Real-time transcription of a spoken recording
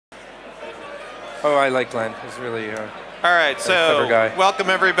Oh, I like Glenn. He's really all right, so clever guy. Welcome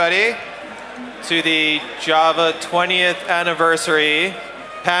everybody to the Java 20th anniversary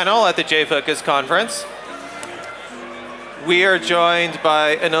panel at the Jfokus conference. We are joined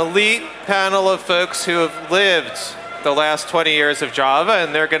by an elite panel of folks who have lived the last 20 years of Java,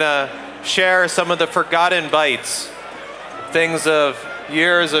 and they're going to share some of the forgotten bytes, things of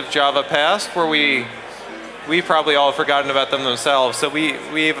years of Java past where we've probably all forgotten about them themselves. So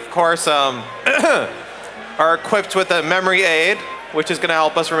we've of course are equipped with a memory aid, which is going to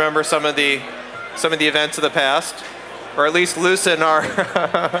help us remember some of the events of the past, or at least loosen our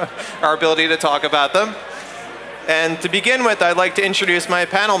our ability to talk about them. And to begin with, I'd like to introduce my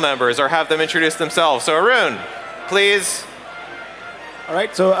panel members, or have them introduce themselves. So Arun, please. All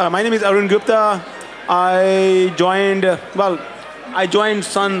right, so my name is Arun Gupta. I joined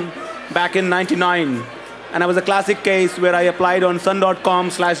Sun back in '99, and I was a classic case where I applied on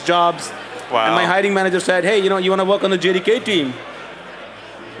sun.com/jobs. Wow. And my hiring manager said, hey, you want to work on the JDK team?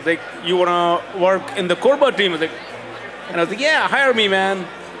 I was like, you want to work in the Corba team? And I was like, yeah, hire me, man.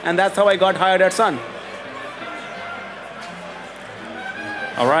 And that's how I got hired at Sun.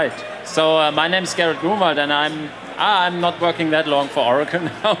 All right. So my name is Gerrit Grunwald, and I'm not working that long for Oracle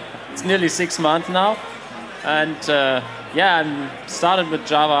now. It's nearly 6 months now. And yeah, I started with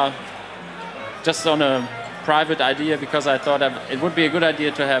Java just on a private idea because I thought it would be a good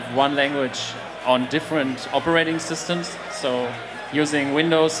idea to have one language on different operating systems. So using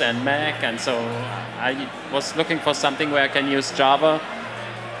Windows and Mac, and so I was looking for something where I can use Java,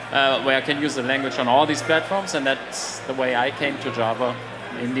 where I can use the language on all these platforms, and that's the way I came to Java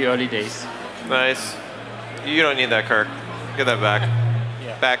in the early days. Nice. You don't need that, Kirk. Get that back.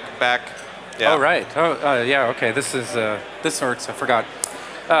 Yeah. Back. Yeah. Oh, right. Oh, yeah, okay. This works. I forgot.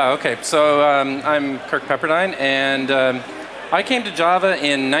 Okay, so I'm Kirk Pepperdine, and I came to Java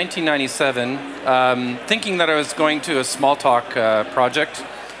in 1997 thinking that I was going to a Smalltalk project,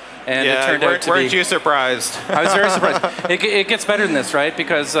 and it turned out to be... Weren't you surprised? I was very surprised. It gets better than this, right?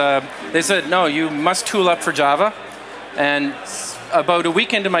 Because they said, no, you must tool up for Java, and about a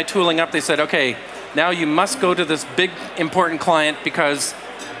week into my tooling up, they said, okay, now you must go to this big, important client because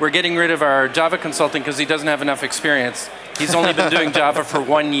we're getting rid of our Java consultant because he doesn't have enough experience. He's only been doing Java for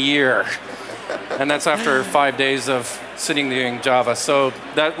 1 year. And that's after 5 days of sitting doing Java. So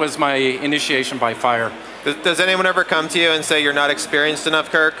that was my initiation by fire. Does anyone ever come to you and say you're not experienced enough,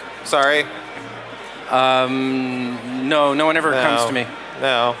 Kirk? Sorry? No, no one ever comes to me.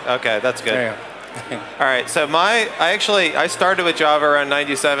 No, okay, that's good. There you go. All right, so I started with Java around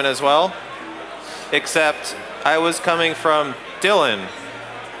 97 as well, except I was coming from Dylan.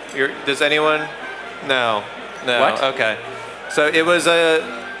 Does anyone? No. What? Okay. So it was a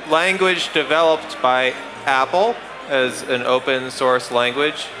language developed by Apple as an open source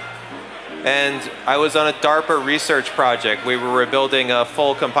language. And I was on a DARPA research project. We were building a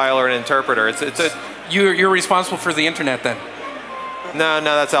full compiler and interpreter. You're responsible for the internet then? No,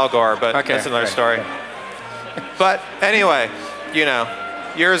 that's Al Gore, but okay, that's another story. But anyway,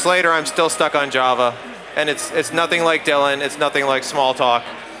 years later, I'm still stuck on Java. And it's nothing like Dylan. It's nothing like Smalltalk.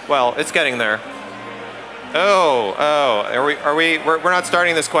 Well, it's getting there. Oh, we're not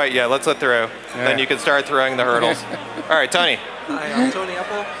starting this quite yet. Let's let through. Yeah. Then you can start throwing the hurdles. All right, Toni. Hi, I'm Toni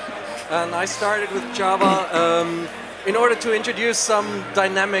Epple, and I started with Java in order to introduce some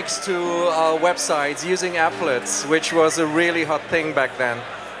dynamics to websites using applets, which was a really hot thing back then.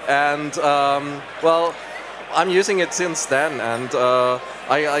 And well, I'm using it since then, and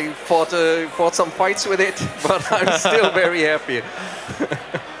I fought some fights with it, but I'm still very happy.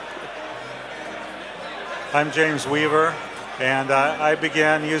 I'm James Weaver, and I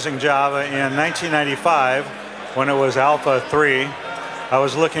began using Java in 1995 when it was Alpha 3. I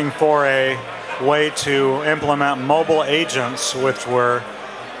was looking for a way to implement mobile agents, which were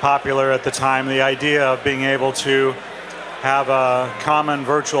popular at the time. The idea of being able to have a common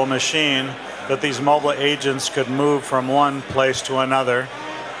virtual machine that these mobile agents could move from one place to another.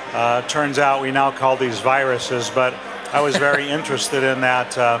 Turns out we now call these viruses, but I was very interested in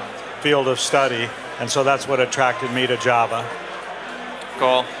that field of study. And so that's what attracted me to Java.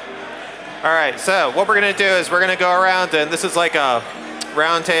 Cool. All right, so what we're going to do is we're going to go around, and this is like a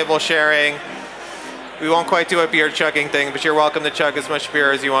round table sharing. We won't quite do a beer chugging thing, but you're welcome to chug as much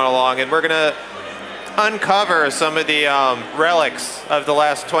beer as you want along. And we're going to uncover some of the relics of the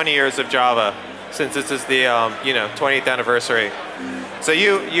last 20 years of Java, since this is the 20th anniversary. So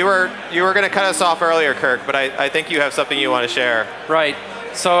you were going to cut us off earlier, Kirk, but I think you have something you want to share. Right.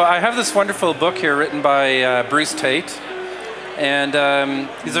 So I have this wonderful book here written by Bruce Tate, and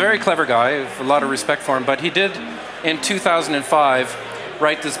he's a very clever guy. I have a lot of respect for him. But he did, in 2005,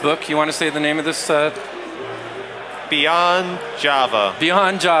 write this book. You want to say the name of this? Beyond Java.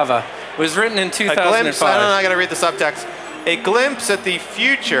 Beyond Java. It was written in 2005. A glimpse, I don't know, I gotta read the subtext. A glimpse at the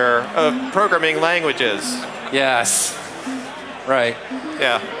future of programming languages. Yes. Right.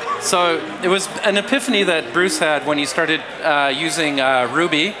 Yeah. So it was an epiphany that Bruce had when he started using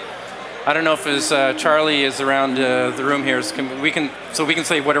Ruby. I don't know if Charlie is around the room here. So we can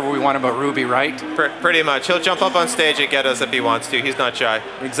say whatever we want about Ruby, right? Pretty much. He'll jump up on stage and get us if he wants to. He's not shy.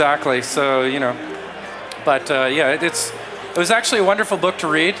 Exactly. So but yeah, it was actually a wonderful book to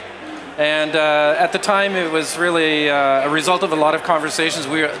read. And at the time, it was really a result of a lot of conversations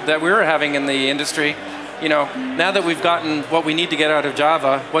that we were having in the industry. Now that we've gotten what we need to get out of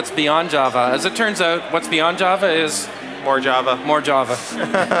Java, what's beyond Java? As it turns out, what's beyond Java is... More Java. More Java.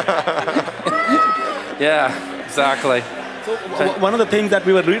 Yeah, exactly. So one of the things that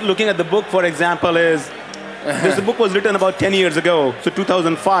we were looking at the book, for example, is this book was written about 10 years ago, so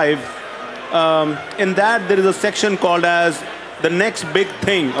 2005. In that, there is a section called as the next big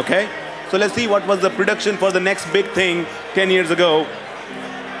thing, okay? So let's see what was the prediction for the next big thing 10 years ago.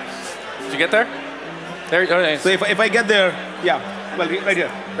 Did you get there? There you go. Nice. So if I get there, yeah, well, right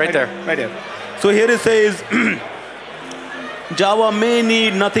here. Right there. Right here. So here it says, Java may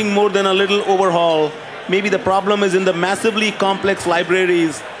need nothing more than a little overhaul. Maybe the problem is in the massively complex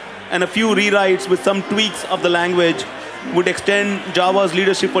libraries, and a few rewrites with some tweaks of the language would extend Java's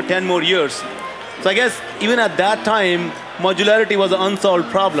leadership for 10 more years. So I guess even at that time, modularity was an unsolved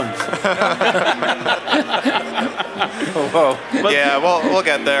problem. Whoa. But yeah, we'll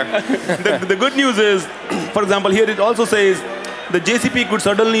get there. The good news is, for example, here it also says the JCP could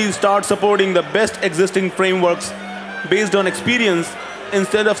suddenly start supporting the best existing frameworks based on experience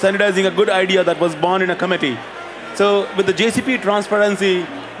instead of standardizing a good idea that was born in a committee. So with the JCP transparency,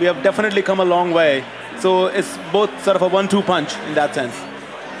 we have definitely come a long way. So it's both sort of a 1-2 punch in that sense.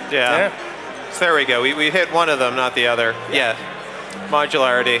 Yeah. So there we go. We hit one of them, not the other. Yeah.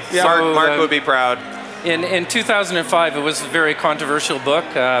 Modularity. Yeah. Mark would be proud. In 2005, it was a very controversial book.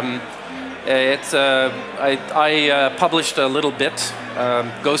 I published a little bit,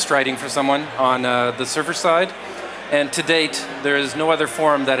 ghostwriting for someone on the server side. And to date, there is no other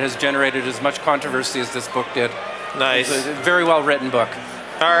forum that has generated as much controversy as this book did. Nice. It's a very well written book.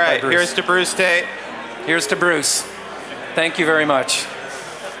 All right, here's to Bruce Tate. Here's to Bruce. Thank you very much.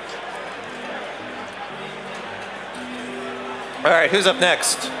 All right, who's up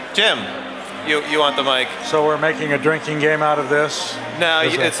next? Jim, you want the mic. So we're making a drinking game out of this? No,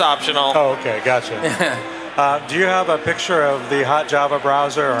 it's optional. Oh, okay, gotcha. Do you have a picture of the Hot Java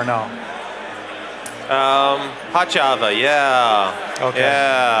browser or no? Hot Java, yeah. Okay.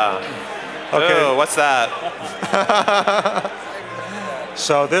 Yeah. Okay. Ooh, what's that?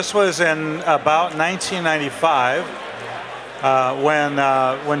 So this was in about 1995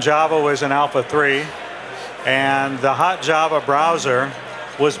 when Java was in Alpha 3, and the Hot Java browser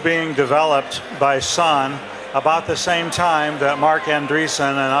was being developed by Sun about the same time that Mark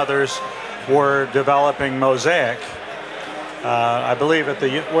Andreessen and others were developing Mosaic. I believe at the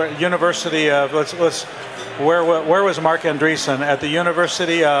University of where was Mark Andreessen? At the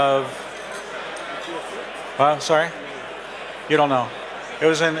University of sorry, you don't know. It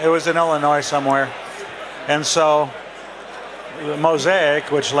was in Illinois somewhere, and so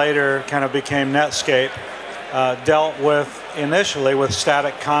Mosaic, which later kind of became Netscape, dealt initially with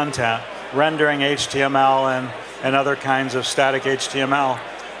static content, rendering HTML and other kinds of static HTML.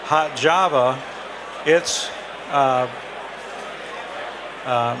 Hot Java, its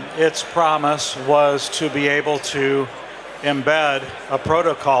promise was to be able to embed a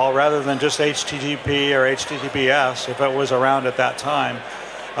protocol rather than just HTTP or HTTPS, if it was around at that time.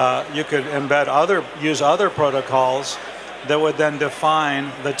 You could use other protocols that would then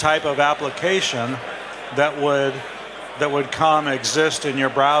define the type of application that would exist in your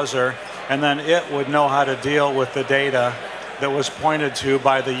browser, and then it would know how to deal with the data that was pointed to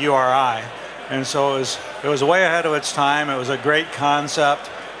by the URI. And so it was way ahead of its time. It was a great concept,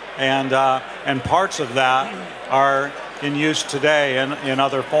 and parts of that are in use today in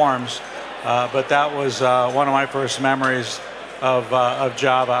other forms. But that was one of my first memories of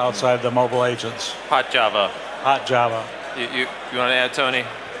Java outside the mobile agents. Hot Java. Hot Java. You want to add, Tony?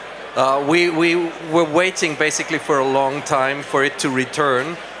 We were waiting basically for a long time for it to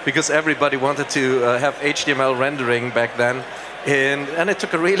return, because everybody wanted to have HTML rendering back then. And it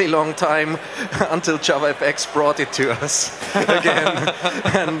took a really long time until JavaFX brought it to us again.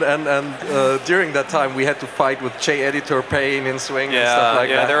 and during that time, we had to fight with JEditor pain and swing and stuff like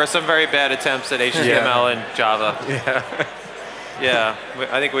that. Yeah, there were some very bad attempts at HTML in Java. Yeah. Yeah,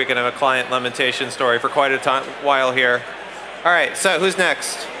 I think we can have a client lamentation story for quite a while here. All right, so who's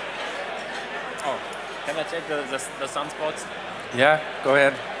next? Oh, can I take the sunspots? Yeah, go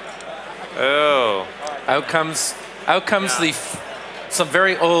ahead. Oh. Out comes some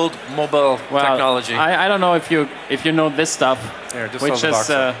very old mobile technology. I don't know if you know this stuff, Here, just which hold the is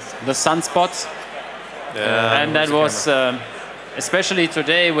box the sunspots. Yeah. And that was, especially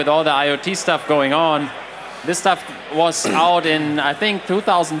today with all the IoT stuff going on, this stuff was out in, I think,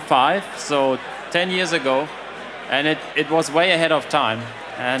 2005, so 10 years ago, and it was way ahead of time.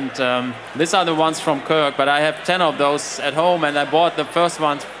 And these are the ones from Kirk, but I have 10 of those at home, and I bought the first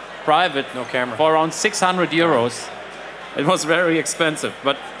ones private for around 600 euros. It was very expensive,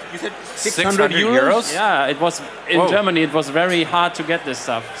 but You said 600 euros? yeah, it was in Germany. It was very hard to get this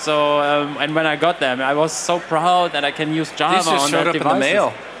stuff. So, and when I got them, I was so proud that I can use Java These just on showed that up in the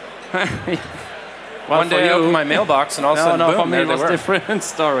mail. Well, One day I opened my mailbox and all of a sudden, no, boom, for me there it they was a were. different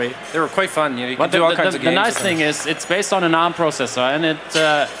story. They were quite fun. You But could do all kinds of games. the nice with them. thing is, it's based on an ARM processor, and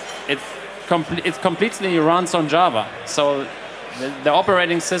it completely runs on Java. So the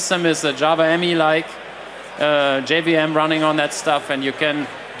operating system is a Java ME-like JVM running on that stuff, and you can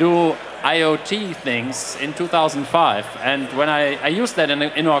do IoT things in 2005. And when I used that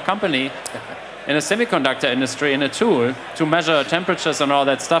in our company, in a semiconductor industry, in a tool to measure temperatures and all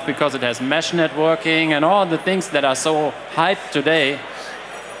that stuff, because it has mesh networking and all the things that are so hyped today.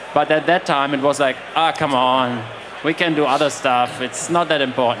 But at that time, it was like, come on, we can do other stuff. It's not that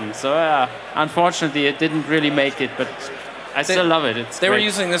important. So unfortunately, it didn't really make it, but I still love it. They were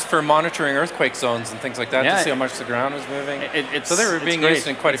using this for monitoring earthquake zones and things like that to see how much the ground was moving. So they were being used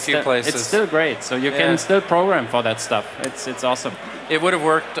in quite a few places. It's still great. So you can still program for that stuff. It's awesome. It would have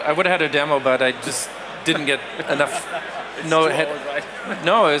worked. I would have had a demo, but I just didn't get enough.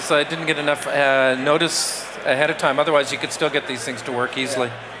 I didn't get enough notice ahead of time. Otherwise, you could still get these things to work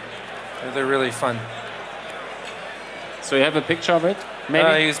easily. They're really fun. So you have a picture of it?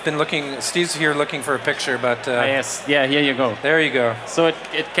 Maybe? He's been looking. Steve's here looking for a picture, but yes, yeah. Here you go. There you go. So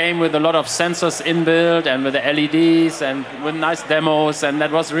it came with a lot of sensors inbuilt and with the LEDs and with nice demos, and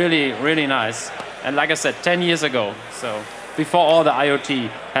that was really, really nice. And like I said, 10 years ago, so before all the IoT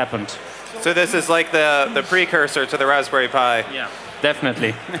happened. So this is like the precursor to the Raspberry Pi. Yeah,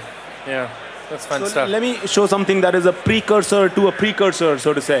 definitely. Yeah, that's fun stuff. Let me show something that is a precursor to a precursor,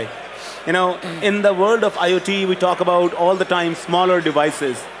 so to say. You know, in the world of IoT, we talk about all the time smaller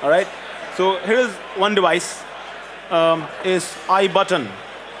devices, all right? So here's one device, is iButton,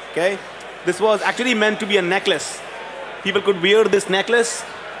 okay? This was actually meant to be a necklace. People could wear this necklace,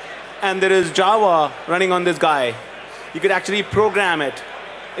 and there is Java running on this guy. You could actually program it.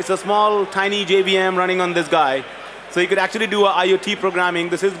 It's a small, tiny JVM running on this guy. So you could actually do a IoT programming.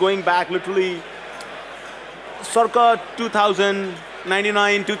 This is going back literally circa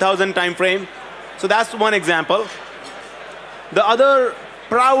 2099, 2000 time frame. So that's one example. The other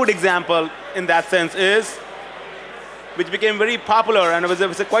proud example in that sense is, which became very popular and was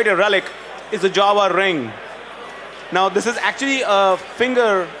quite a relic, is the Java ring. Now this is actually a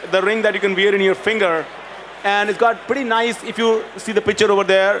finger, the ring that you can wear in your finger, and it's got pretty nice, if you see the picture over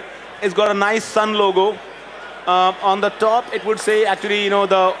there, it's got a nice sun logo. On the top, it would say actually, you know,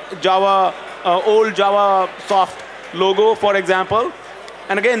 the Java, old Java soft logo, for example.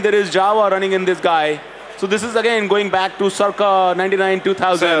 And again, there is Java running in this guy. So this is again going back to circa 99,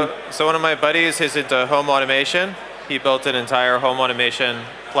 2000. So one of my buddies is into home automation. He built an entire home automation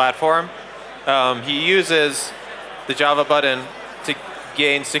platform. He uses the Java button to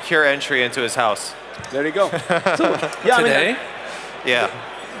gain secure entry into his house. There you go. So, yeah, Today? Yeah.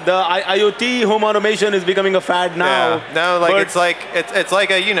 The IoT home automation is becoming a fad now. Yeah. No, like it's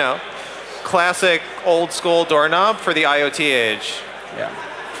like a, you know, classic old school doorknob for the IoT age. Yeah.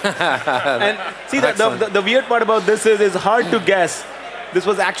 And see, the weird part about this is it's hard to guess. This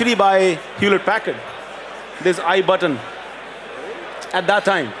was actually by Hewlett Packard, this iButton, at that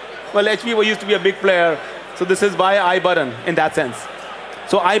time. Well, HP used to be a big player, so this is by iButton in that sense.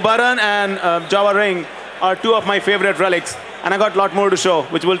 So iButton and Java Ring are two of my favorite relics, and I got a lot more to show,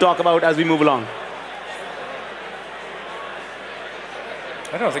 which we'll talk about as we move along.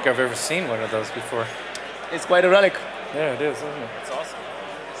 I don't think I've ever seen one of those before. It's quite a relic. Yeah, it is, isn't it? It's awesome.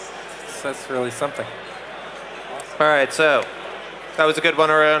 That's really something. All right, so that was a good one,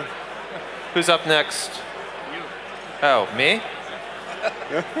 Arun. Who's up next? You. Oh, me?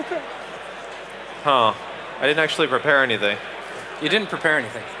 Huh. I didn't actually prepare anything. You didn't prepare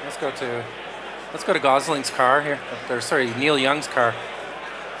anything. Let's go to Gosling's car here. Or sorry, Neil Young's car.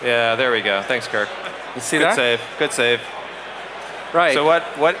 Yeah, there we go. Thanks, Kirk. You see Good that? save. Good save. Right. So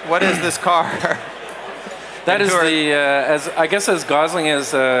what is this car? That is the, as Gosling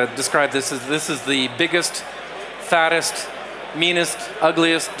has described this is the biggest, fattest meanest,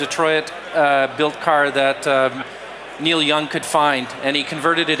 ugliest Detroit built car that Neil Young could find, and he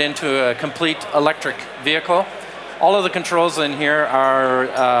converted it into a complete electric vehicle. All of the controls in here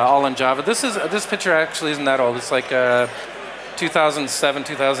are all in Java. This picture actually isn't that old. It's like 2007,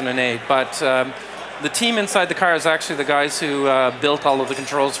 2008. But the team inside the car is actually the guys who built all of the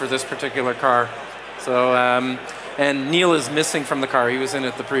controls for this particular car. So, and Neil is missing from the car. He was in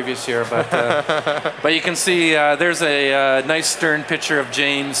it the previous year. But you can see there's a nice stern picture of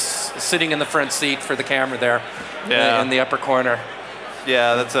James sitting in the front seat for the camera there in the upper corner.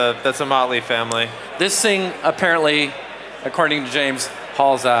 Yeah, that's a motley family. This thing, apparently, according to James,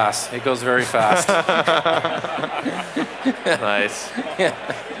 hauls ass. It goes very fast. Nice. Yeah.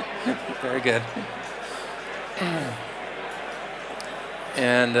 Very good.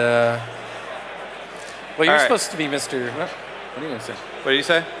 And, well, you're supposed to be Mr. What are you going to say? What did you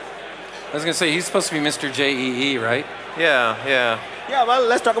say? I was going to say, he's supposed to be Mr. JEE, right? Yeah. Yeah, well,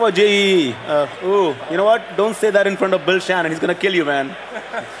 let's talk about JEE. You know what? Don't say that in front of Bill Shannon. He's going to kill you, man.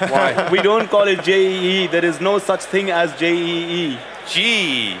 Why? We don't call it JEE. There is no such thing as JEE.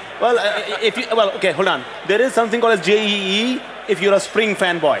 G. Well, okay, hold on. There is something called as JEE if you're a Spring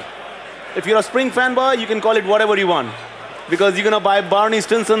fanboy. If you're a Spring fanboy, you can call it whatever you want. Because you're going to buy Barney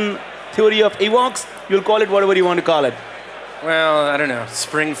Stinson theory of Ewoks, you'll call it whatever you want to call it. Well, I don't know.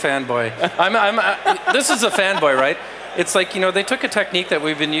 Spring fanboy. This is a fanboy, right? It's like, they took a technique that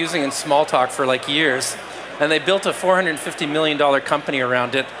we've been using in small talk for like years, and they built a $450 million company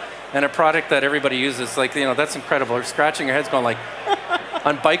around it, and a product that everybody uses. Like, that's incredible. You're scratching your heads going like,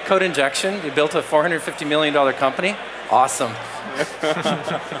 on bytecode injection, you built a $450 million company? Awesome.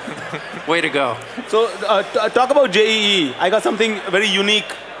 Way to go. So, talk about JEE. I got something very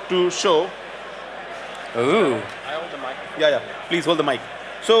unique to show. Ooh. I hold the mic. Yeah. Please hold the mic.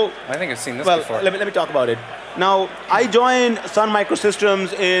 So, I think I've seen this well, before. Let me talk about it. Now, I joined Sun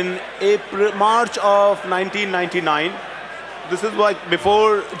Microsystems in March of 1999. This is like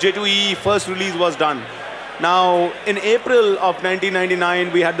before J2EE first release was done. Now, in April of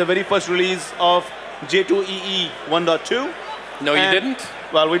 1999, we had the very first release of J2EE 1.2. No, you didn't?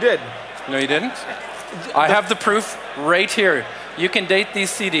 Well, we did. No, you didn't? I have the proof right here. You can date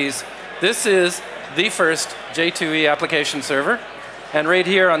these CDs. This is the first J2EE application server. And right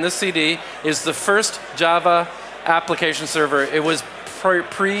here on this CD is the first Java application server. It was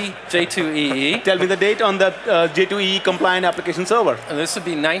pre-J2EE. Tell me the date on that J2EE compliant application server. And this would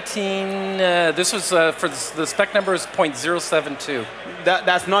be this was, for the spec number is 0.072.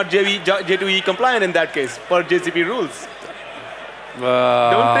 That's not J2EE compliant in that case, per JCP rules.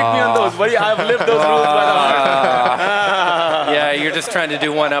 Don't trick me on those, buddy. I've lived those rules by the heart. Yeah, you're just trying to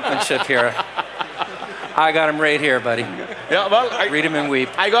do one-upmanship here. I got him right here, buddy. Yeah, well, read him and weep.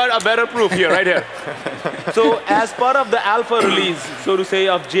 I got a better proof here, right here. So, as part of the alpha release, so to say,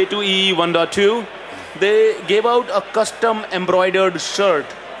 of J2EE 1.2, they gave out a custom embroidered shirt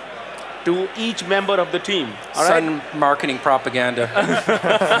to each member of the team. All right? Sun marketing propaganda.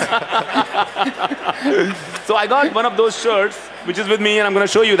 So I got one of those shirts, which is with me, and I'm going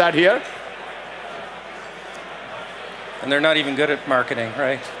to show you that here. And they're not even good at marketing,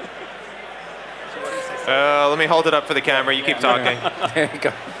 right? Let me hold it up for the camera. You keep talking. There you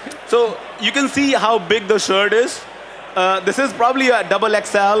go. So you can see how big the shirt is. This is probably a double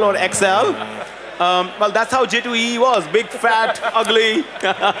XL or XL. Well, that's how J2EE was. Big, fat, ugly,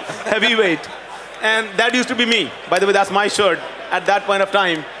 heavyweight. And that used to be me. By the way, that's my shirt at that point of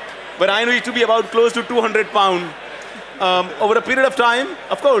time. But I used to be about close to 200 pounds. Over a period of time,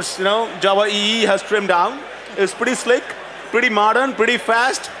 of course, Java EE has trimmed down. It's pretty slick, pretty modern, pretty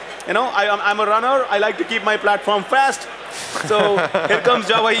fast. I'm a runner. I like to keep my platform fast. So here comes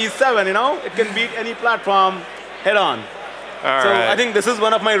Java EE 7, It can beat any platform head on. All so right. I think this is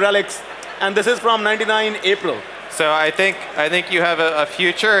one of my relics. And this is from 99 April. So I think you have a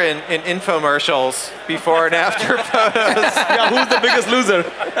future in infomercials before and after photos. Yeah, who's the biggest loser?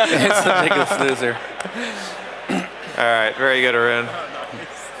 It's the biggest loser. All right, very good, Arun.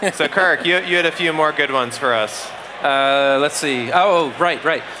 So Kirk, you had a few more good ones for us. Let's see. Oh,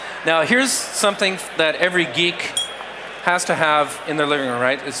 right. Now here's something that every geek has to have in their living room,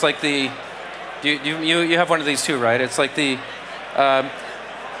 right? It's like you have one of these too, right? It's like the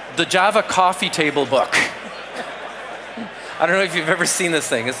Java coffee table book. I don't know if you've ever seen this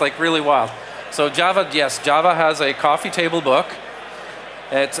thing. It's like really wild. So Java has a coffee table book.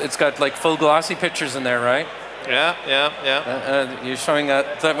 It's got like full glossy pictures in there, right? Yeah. You're showing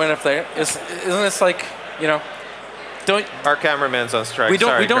that one up there. Isn't this like, Our cameraman's on strike. We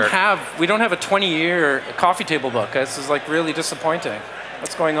don't Kirk. have a 20-year coffee table book. This is like really disappointing.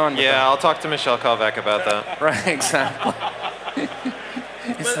 What's going on with that? I'll talk to Michelle Kovac about that. Right, exactly.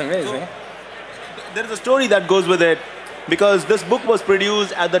 It's amazing. There is a story that goes with it, because this book was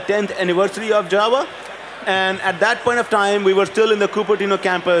produced at the 10th anniversary of Java. And at that point of time, we were still in the Cupertino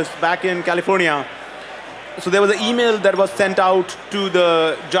campus back in California. So there was an email that was sent out to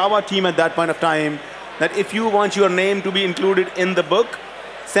the Java team at that point of time that if you want your name to be included in the book,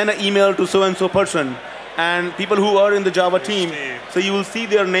 send an email to so-and-so person. And people who are in the Java team, so you will see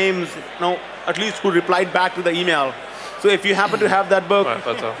their names now, at least who replied back to the email. So if you happen to have that book,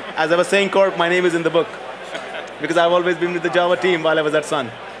 as I was saying, Kirk, my name is in the book. Because I've always been with the Java team while I was at Sun.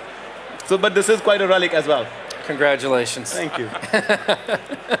 So, but this is quite a relic as well. Congratulations. Thank you.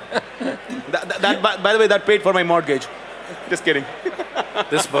 By the way, that paid for my mortgage. Just kidding.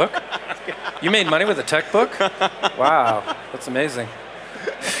 This book? You made money with a tech book? Wow, that's amazing.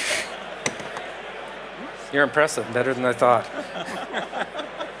 You're impressive, better than I thought.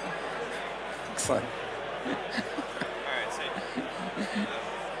 Excellent.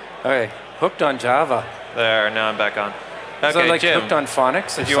 Okay, hooked on Java. There, now I'm back on. Is that like Jim, hooked on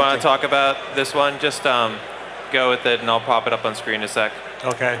phonics? if you want to talk about this one, just go with it and I'll pop it up on screen in a sec.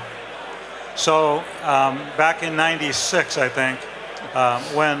 Okay. So back in '96, I think,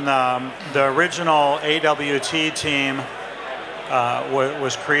 when the original AWT team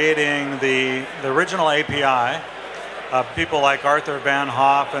was creating the original API, people like Arthur Van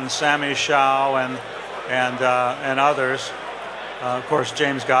Hoff and Sammy Shao and others, of course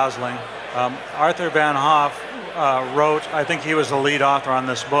James Gosling. Arthur Van Hoff wrote, I think he was the lead author on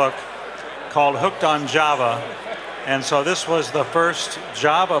this book, called Hooked on Java. And so this was the first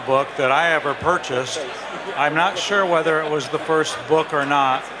Java book that I ever purchased. I'm not sure whether it was the first book or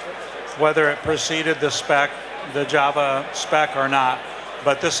not, whether it preceded the spec, the Java spec or not.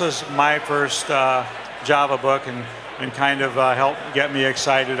 But this is my first Java book and kind of helped get me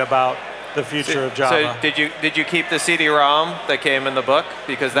excited about the future of Java. So did you keep the CD-ROM that came in the book?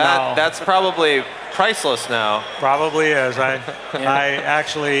 Because that's probably priceless now. Probably is. I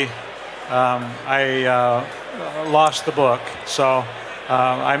actually lost the book, so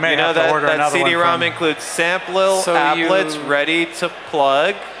I may have to order another one. That CD-ROM includes sample applets ready to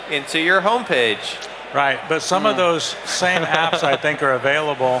plug into your homepage. Right, but some of those same apps I think are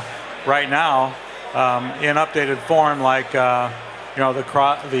available right now in updated form, like the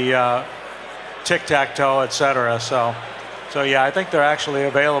tic-tac-toe, etc. So yeah, I think they're actually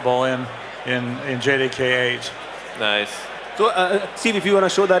available in JDK 8. Nice. So Steve, if you want to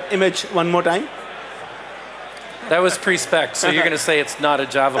show that image one more time. That was pre-spec, so you're going to say it's not a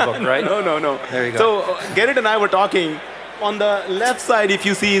Java book, right? No. There you go. So Gerrit and I were talking. On the left side, if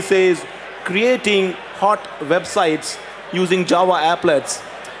you see, it says creating hot websites using Java applets.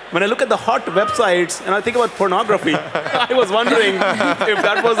 When I look at the hot websites and I think about pornography, I was wondering if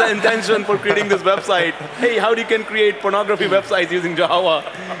that was the intention for creating this website. Hey, how you can create pornography websites using Java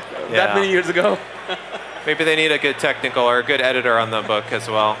that many years ago? Maybe they need a good technical or a good editor on the book as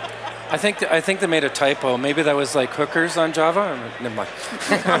well. I think they made a typo. Maybe that was like hookers on Java. Never mind.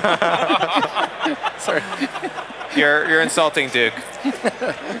 Sorry. You're insulting Duke.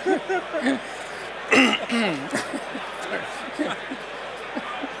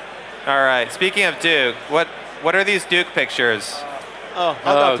 All right. Speaking of Duke, what are these Duke pictures? Oh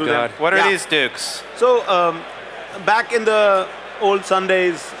God. What are these Dukes? So back in the old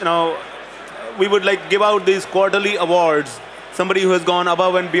Sundays, we would give out these quarterly awards. Somebody who has gone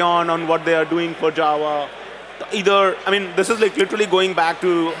above and beyond on what they are doing for Java. This is literally going back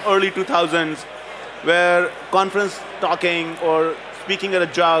to early 2000s, where conference talking or speaking at a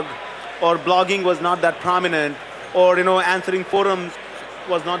jug or blogging was not that prominent, or answering forums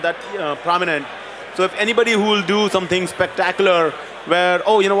was not that prominent. So if anybody who will do something spectacular, where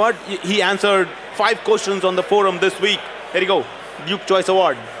he answered 5 questions on the forum this week, there you go, Duke Choice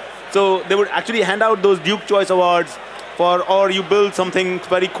Award. So they would actually hand out those Duke Choice Awards or you build something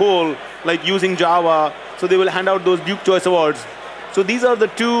very cool, like using Java, so they will hand out those Duke Choice Awards. So these are the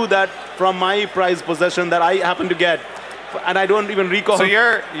 2 that, from my prize possession, that I happen to get, and I don't even recall. So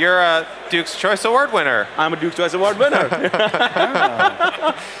you're a Duke's Choice Award winner. I'm a Duke's Choice Award winner.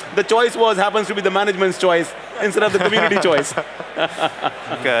 The choice happens to be the management's choice instead of the community choice.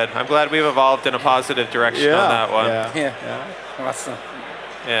 Good. I'm glad we've evolved in a positive direction on that one. Yeah. Awesome.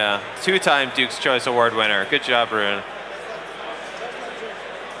 Yeah. 2-time Duke's Choice Award winner. Good job, Arun.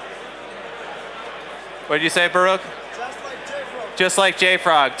 What did you say, Baruch? Just like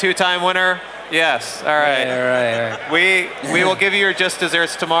JFrog. 2-time winner? Yes. All right. Yeah, right. We will give you your just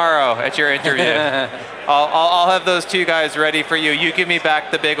desserts tomorrow at your interview. I'll have those 2 guys ready for you. You give me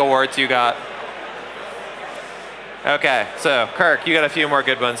back the big awards you got. Okay. So, Kirk, you got a few more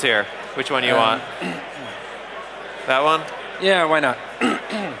good ones here. Which one you want? That one? Yeah, why not?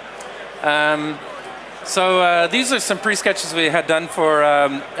 So these are some pre-sketches we had done for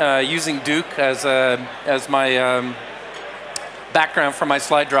using Duke as my background for my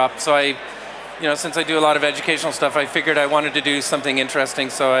slide drop. So since I do a lot of educational stuff, I figured I wanted to do something interesting.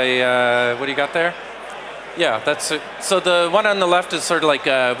 So what do you got there? Yeah, that's it. So the one on the left is sort of like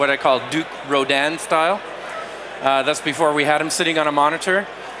what I call Duke Rodin style. That's before we had him sitting on a monitor,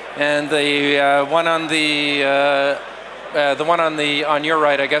 and the one on on your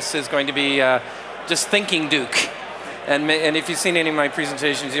right, I guess, is going to be just thinking Duke. And if you've seen any of my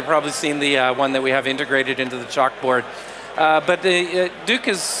presentations, you've probably seen the one that we have integrated into the chalkboard. But Duke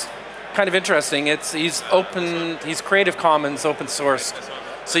is kind of interesting. He's open. He's Creative Commons, open sourced.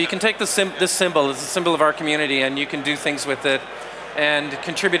 So you can take this symbol, it's a symbol of our community, and you can do things with it and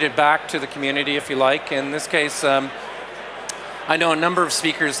contribute it back to the community if you like. In this case, I know a number of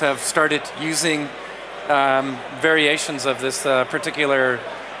speakers have started using variations of this particular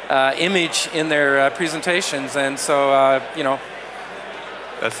image in their presentations, and so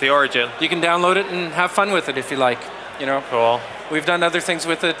that's the origin. You can download it and have fun with it if you like. Cool. We've done other things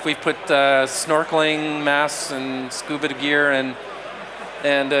with it. We've put snorkeling masks and scuba gear, and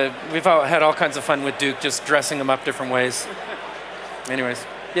we've had all kinds of fun with Duke, just dressing them up different ways. Anyways,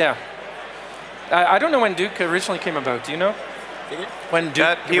 yeah. I don't know when Duke originally came about. Do you know? When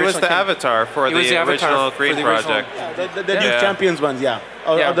Duke he was the avatar for the original Green project. Yeah, the Duke Champions ones, yeah.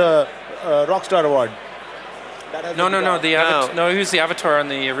 Or the Rockstar Award. No. He was the avatar on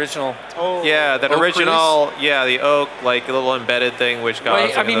the original. Oh. Yeah, that Oak original. Cruise? Yeah, the Oak, like a little embedded thing, which got.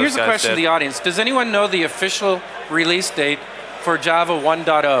 Well, here's a question to the audience: does anyone know the official release date for Java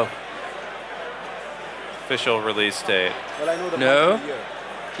 1.0? Official release date. Well, I know the No. month and the year.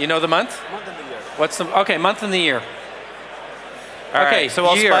 You know the month? Month and the year. What's the month and the year? All Okay, right, so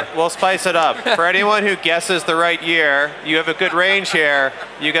we'll spice it up. For anyone who guesses the right year, you have a good range here.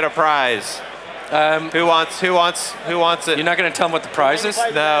 You get a prize. Who wants it? You're not going to tell them what the prize is?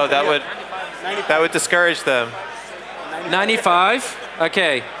 No, that would discourage them. 95?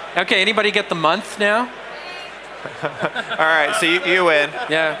 Okay. Okay, anybody get the month now? All right, so you win.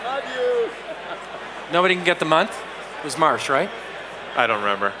 Yeah. Nobody can get the month? It was March, right? I don't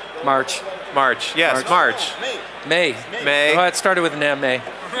remember. March. March. Yes, March. May. Oh, it started with an M, May.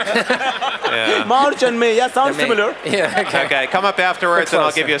 Yeah. March and May, yeah, sounds May. similar. Yeah, okay. Okay, come up afterwards and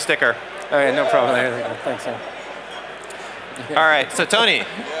I'll give you a sticker. All right, no problem. There we go. Thanks, man. All right, so Tony,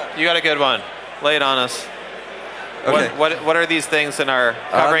 you got a good one. Lay it on us. Okay. What are these things in our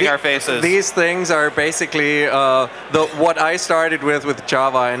covering our faces? These things are basically what I started with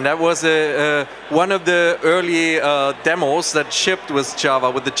Java, and that was one of the early demos that shipped with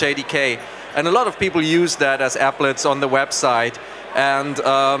Java with the JDK, and a lot of people use that as applets on the website. And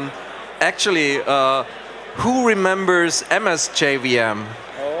actually, who remembers MS-JVM?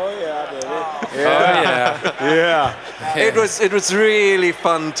 Yeah. It was really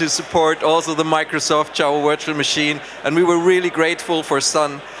fun to support also the Microsoft Java Virtual Machine, and we were really grateful for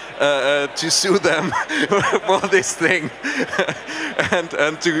Sun to sue them for this thing and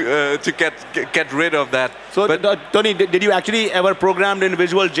to get rid of that. So, Tony, did you actually ever programmed in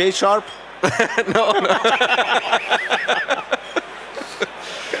Visual J Sharp? No.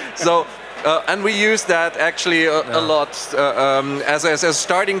 So. And we use that actually a lot as a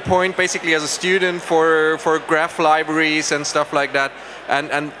starting point, basically as a student for graph libraries and stuff like that.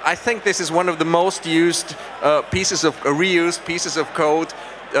 And I think this is one of the most used reused pieces of code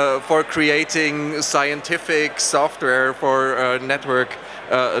for creating scientific software for network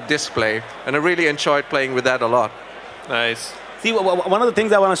display. And I really enjoyed playing with that a lot. Nice. See, one of the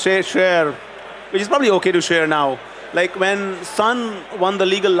things I want to share, which is probably okay to share now, like when Sun won the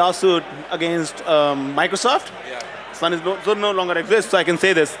legal lawsuit against Microsoft, Sun no longer exists, so I can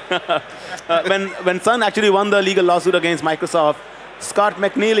say this. When Sun actually won the legal lawsuit against Microsoft, Scott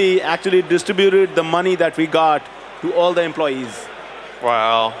McNeely actually distributed the money that we got to all the employees.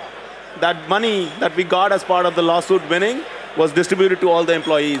 Wow. That money that we got as part of the lawsuit winning was distributed to all the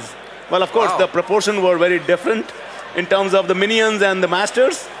employees. Well, of course, the proportion were very different in terms of the minions and the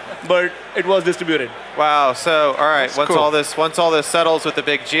masters, but it was distributed. Wow. So, all right. That's once all this settles with the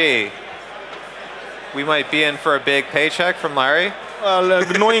big G, we might be in for a big paycheck from Larry. Well,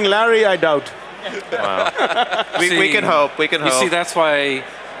 knowing Larry, I doubt. Wow. we can hope. We can hope. You see, that's why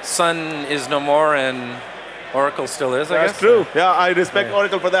Sun is no more and Oracle still is, I guess? That's true. Yeah, I respect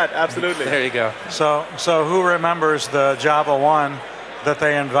Oracle for that. Absolutely. There you go. So who remembers the Java 1 that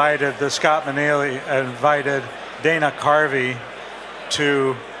they invited, the Scott McNeely invited Dana Carvey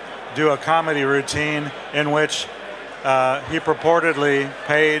to do a comedy routine in which he purportedly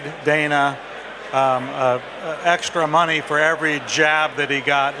paid Dana extra money for every jab that he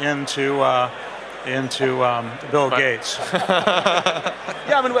got into Bill Gates.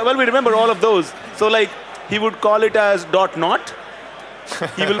 Yeah, I mean, well, we remember all of those. So like, he would call it as dot not.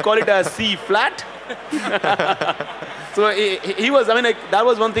 He will call it as C flat. So he was, I mean, like, that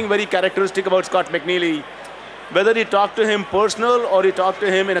was one thing very characteristic about Scott McNealy. Whether he talked to him personal or he talked to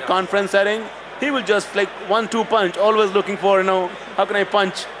him in a conference setting, he will just like 1-2 punch, always looking for, you know, how can I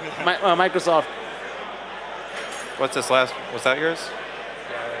punch Microsoft? What's this last? Was that yours?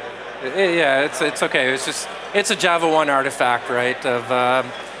 Yeah, it's okay. It's a Java 1 artifact, right, of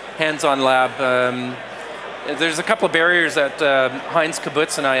hands-on lab. There's a couple of barriers that Heinz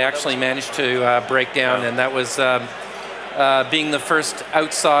Kibbutz and I actually managed to break down, and that was being the first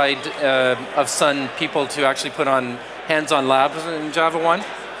outside of Sun people to actually put on hands-on labs in Java 1.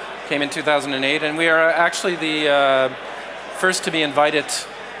 Came in 2008, and we are actually the first to be invited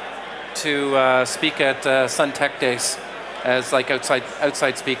to speak at Sun Tech Days as like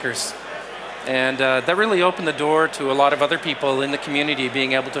outside speakers. And that really opened the door to a lot of other people in the community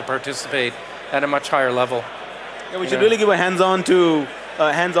being able to participate at a much higher level. Yeah, we should really give a hands-off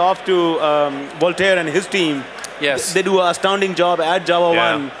to Voltaire and his team. Yes. They do an astounding job at Java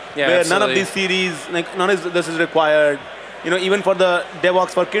 1, Yeah, where absolutely. none of these series, like none of this is required. You know, even for the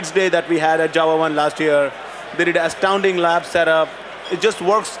DevOps for Kids Day that we had at Java 1 last year, they did an astounding lab setup. It just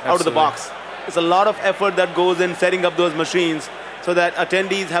works out of the box. It's a lot of effort that goes in setting up those machines so that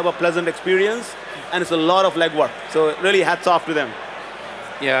attendees have a pleasant experience, and it's a lot of legwork. So really hats off to them.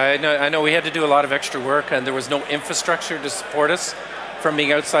 Yeah, I know we had to do a lot of extra work, and there was no infrastructure to support us from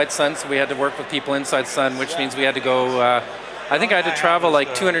being outside Sun, so we had to work with people inside Sun, which means we had to go, I think I had to travel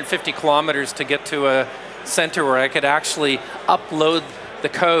like 250 kilometers to get to a center where I could actually upload the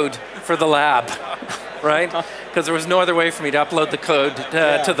code for the lab, right? Because there was no other way for me to upload the code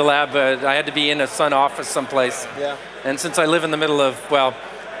to the lab. I had to be in a Sun office someplace. Yeah. And since I live in the middle of, well,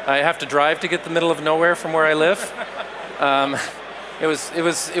 I have to drive to get the middle of nowhere from where I live. It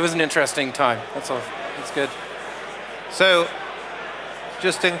was an interesting time. That's all. It's good. So,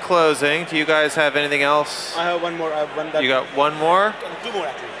 just in closing, do you guys have anything else? I have one more. I have one that You got one more? 2 more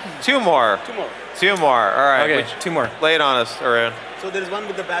actually. Two more. 2 more. 2 more. All right. Okay, 2 more. Lay it on us, Arun. So there is one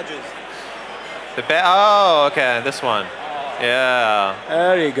with the badges. Oh, okay. This one. Yeah.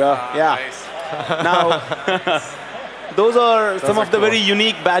 There you go. Yeah. Nice. Now, those are some of the very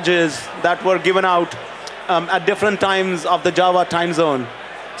unique badges that were given out at different times of the Java time zone.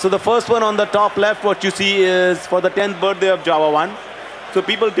 So the first one on the top left, what you see is for the 10th birthday of Java 1. So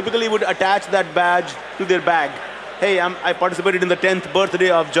people typically would attach that badge to their bag. Hey, I participated in the 10th birthday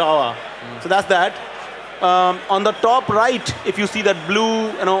of Java. So that's that. On the top right, if you see that blue,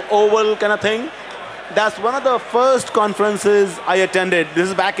 oval kind of thing, that's one of the first conferences I attended. This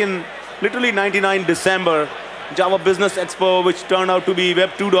is back in literally 99 December, Java Business Expo, which turned out to be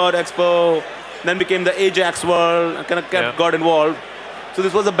Web 2.0 Expo, then became the Ajax World, and kind of got involved. So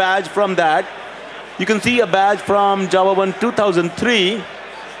this was a badge from that. You can see a badge from Java 1 2003,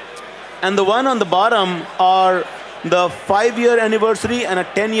 and the one on the bottom are the 5-year anniversary and a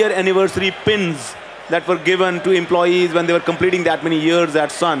 10-year anniversary pins that were given to employees when they were completing that many years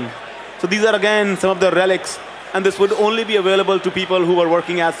at Sun. So these are again some of the relics, and this would only be available to people who were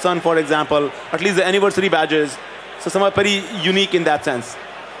working at Sun, for example, at least the anniversary badges. So some are pretty unique in that sense.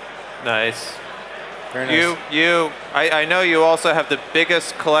 Nice. Very nice. I know you also have the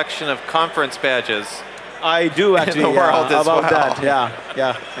biggest collection of conference badges. I do actually. In the world as about well. that.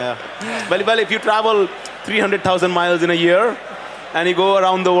 Yeah. Well, if you travel 300,000 miles in a year and you go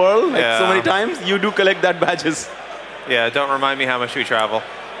around the world like so many times, you do collect that badges. Yeah, don't remind me how much we travel.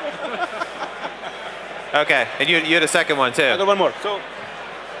 Okay, and you had a second one too. I got one more. So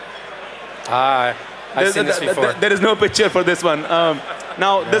I've seen this before. There is no picture for this one.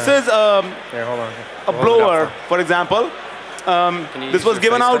 Now this is Here, hold on. a blower, for example. This was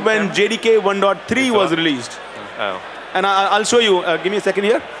given out when JDK 1.3 was released. Oh. And I'll show you. Give me a second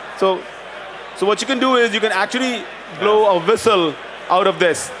here. So what you can do is you can actually blow a whistle out of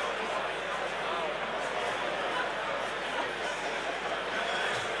this.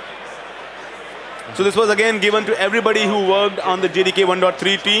 So this was again given to everybody who worked on the JDK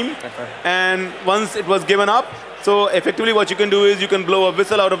 1.3 team. And once it was given up, so effectively what you can do is you can blow a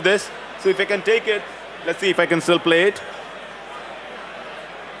whistle out of this. So if I can take it, let's see if I can still play it.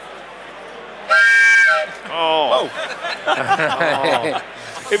 Oh.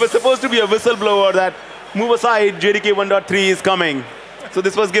 It was supposed to be a whistleblower that move aside, JDK 1.3 is coming. So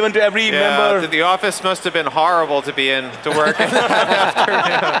this was given to every member. The office must have been horrible to be in to work in that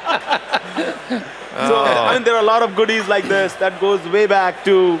afternoon. So I mean, there are a lot of goodies like this that goes way back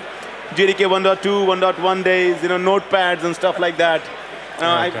to JDK 1.2, 1.1 days, notepads and stuff like that.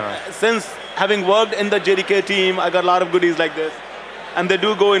 Since having worked in the JDK team, I got a lot of goodies like this. And they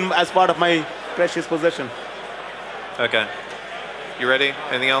do go in as part of my precious possession. Okay. You ready?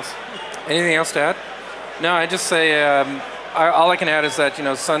 Anything else? Anything else to add? No, I just say all I can add is that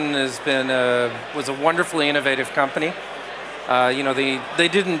Sun was a wonderfully innovative company. They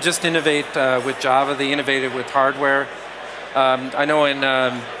didn't just innovate with Java; they innovated with hardware. I know in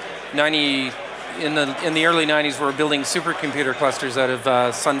the early 90s, we were building supercomputer clusters out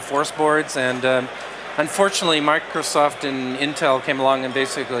of Sun Force boards, and unfortunately, Microsoft and Intel came along and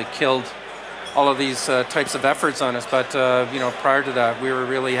basically killed all of these types of efforts on us. But prior to that, we were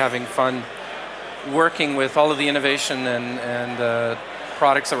really having fun working with all of the innovation and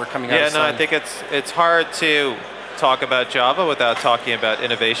products that were coming out of Sun. I think it's hard to talk about Java without talking about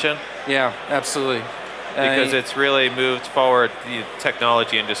innovation. Yeah, absolutely. Because it's really moved forward the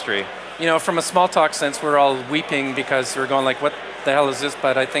technology industry. From a small talk sense, we're all weeping because we're going like, what the hell is this?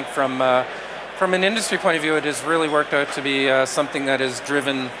 But I think from an industry point of view, it has really worked out to be something that has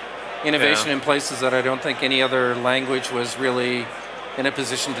driven innovation in places that I don't think any other language was really in a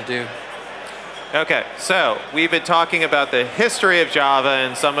position to do. Okay, so we've been talking about the history of Java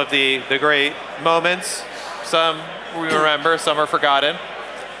and some of the great moments. Some we remember, some are forgotten.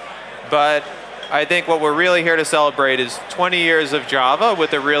 But I think what we're really here to celebrate is 20 years of Java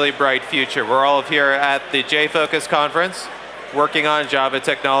with a really bright future. We're all here at the Jfokus conference, working on Java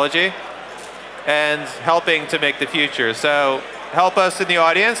technology and helping to make the future. So help us in the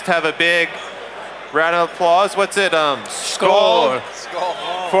audience to have a big round of applause. What's it? Skål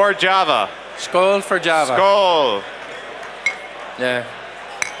for Java. Skål for Java. Skål. Yeah.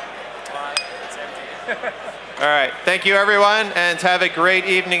 All right. Thank you, everyone, and have a great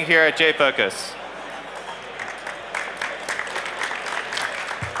evening here at Jfokus.